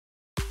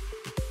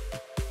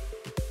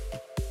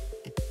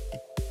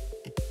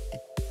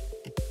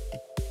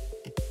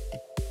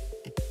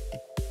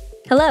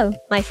Hello,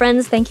 my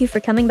friends, thank you for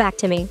coming back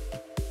to me.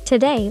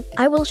 Today,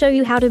 I will show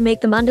you how to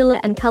make the mandala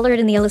and color it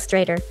in the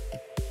Illustrator.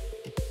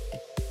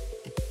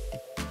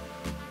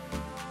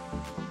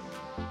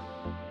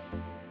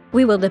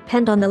 We will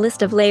depend on the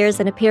list of layers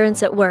and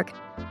appearance at work,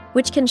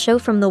 which can show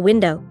from the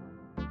window.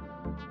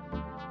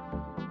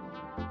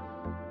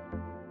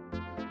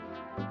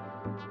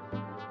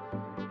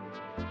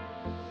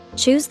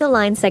 Choose the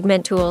Line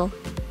Segment tool.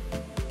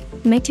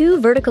 Make 2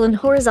 vertical and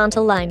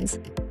horizontal lines.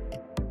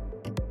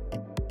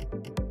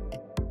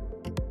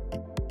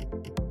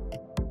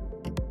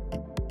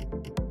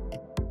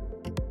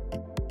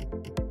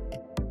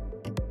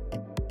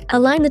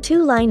 Align the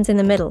 2 lines in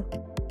the middle.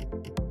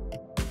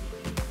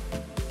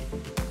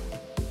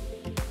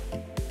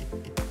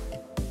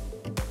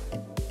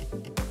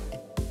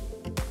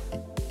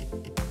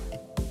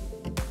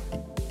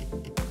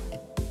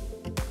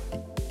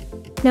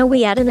 Now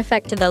we add an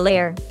effect to the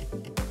layer.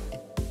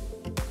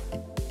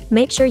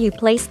 Make sure you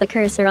place the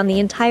cursor on the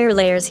entire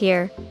layers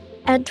here.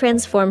 Add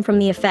transform from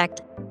the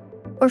effect,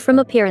 or from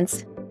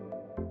appearance.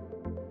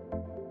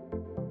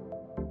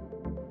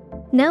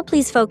 Now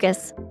please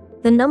focus.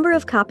 The number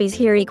of copies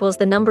here equals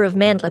the number of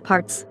mandala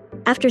parts.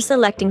 After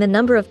selecting the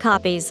number of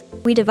copies,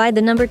 we divide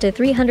the number to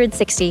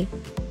 360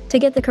 to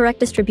get the correct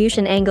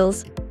distribution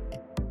angles.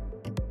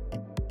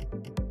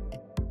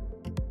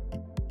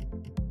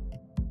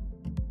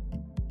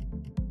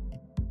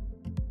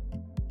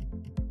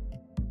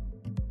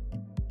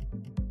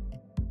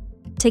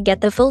 To get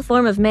the full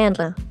form of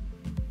mandala,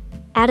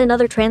 add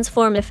another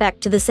transform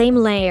effect to the same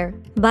layer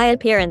by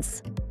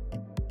appearance.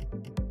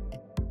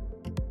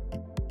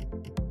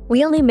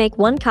 We only make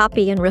 1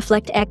 copy and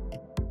reflect X.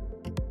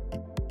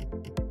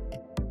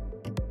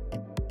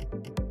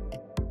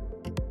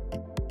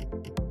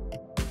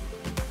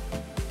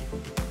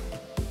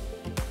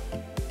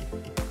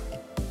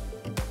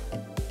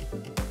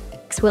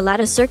 We'll add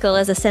a circle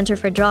as a center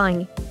for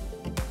drawing.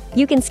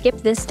 You can skip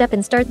this step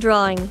and start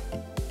drawing.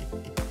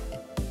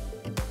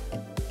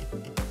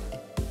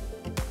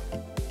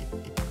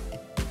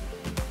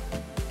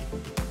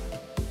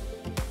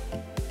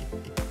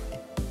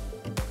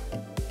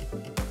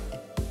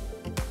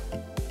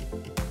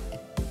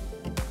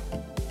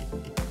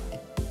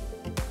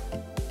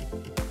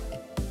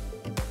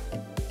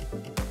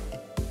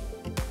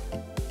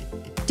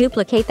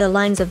 Duplicate the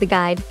lines of the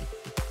guide.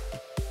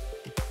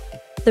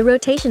 The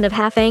rotation of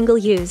half angle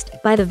used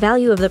by the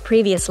value of the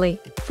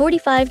previously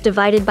 45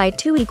 divided by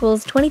 2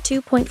 equals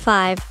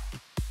 22.5.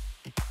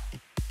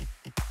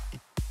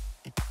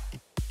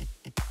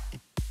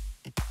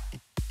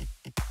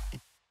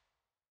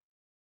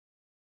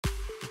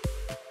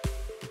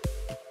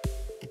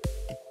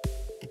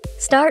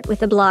 Start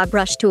with the block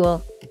brush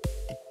tool.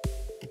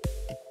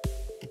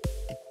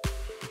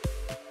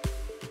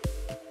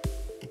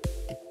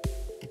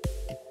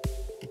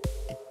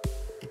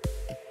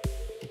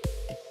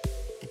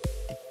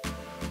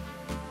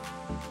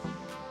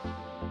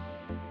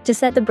 To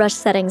set the brush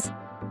settings,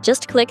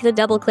 just click the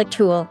double-click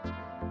tool.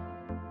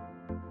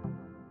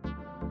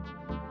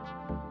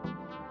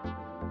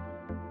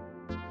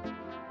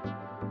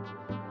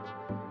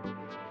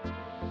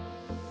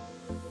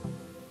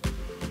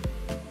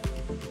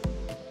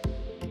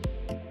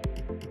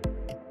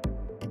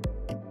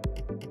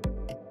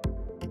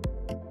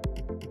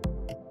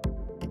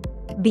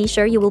 Be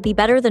sure you will be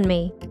better than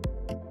me.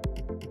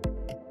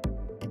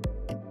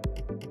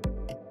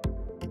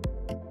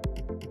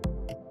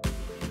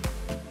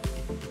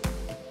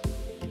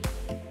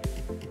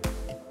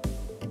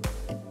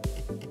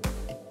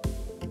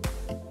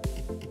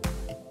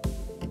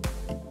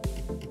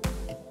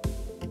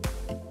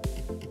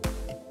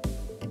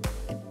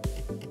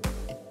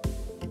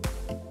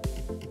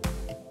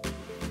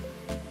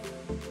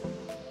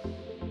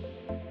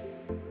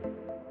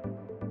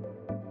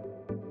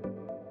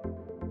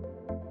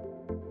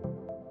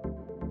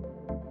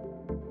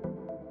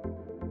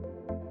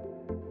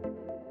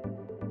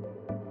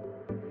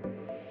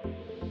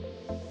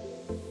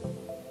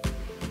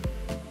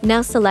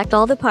 Now select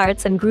all the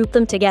parts and group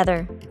them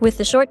together with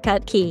the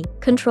shortcut key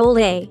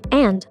Ctrl-A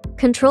and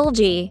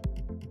Ctrl-G.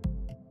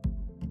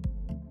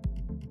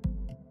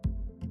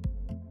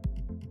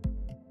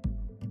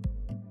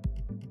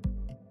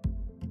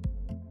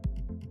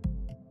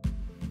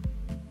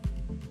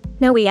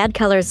 Now we add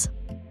colors.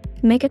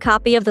 Make a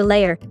copy of the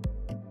layer.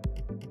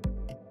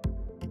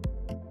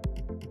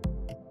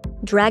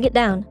 Drag it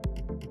down.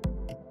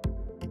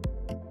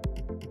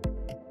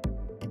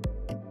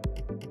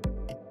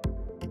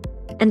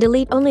 And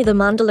delete only the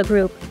mandala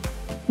group.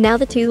 Now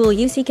the tool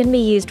you see can be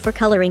used for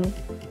coloring.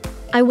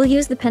 I will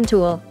use the pen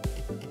tool.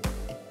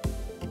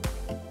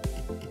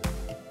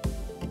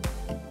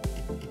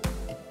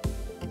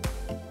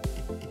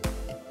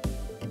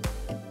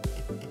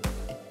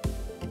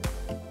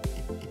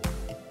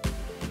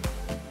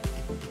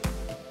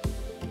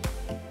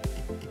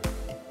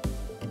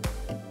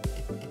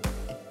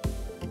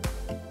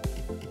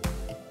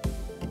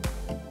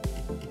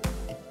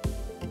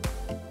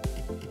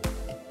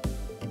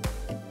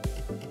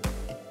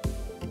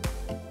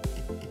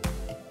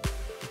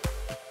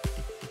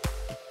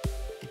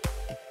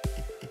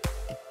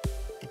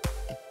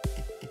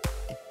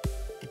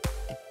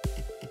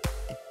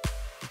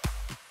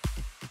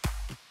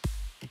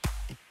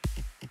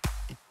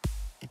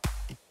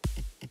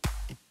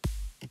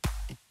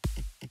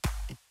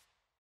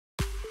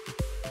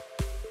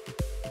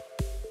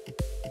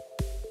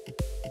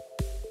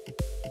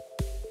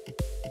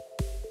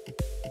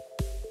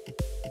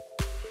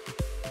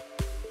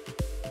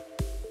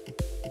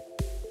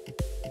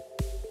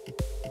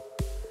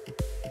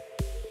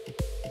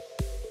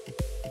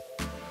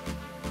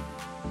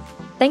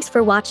 Thanks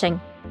for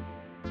watching.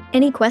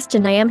 Any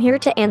question I am here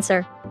to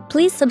answer.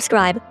 Please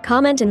subscribe,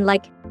 comment and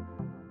like.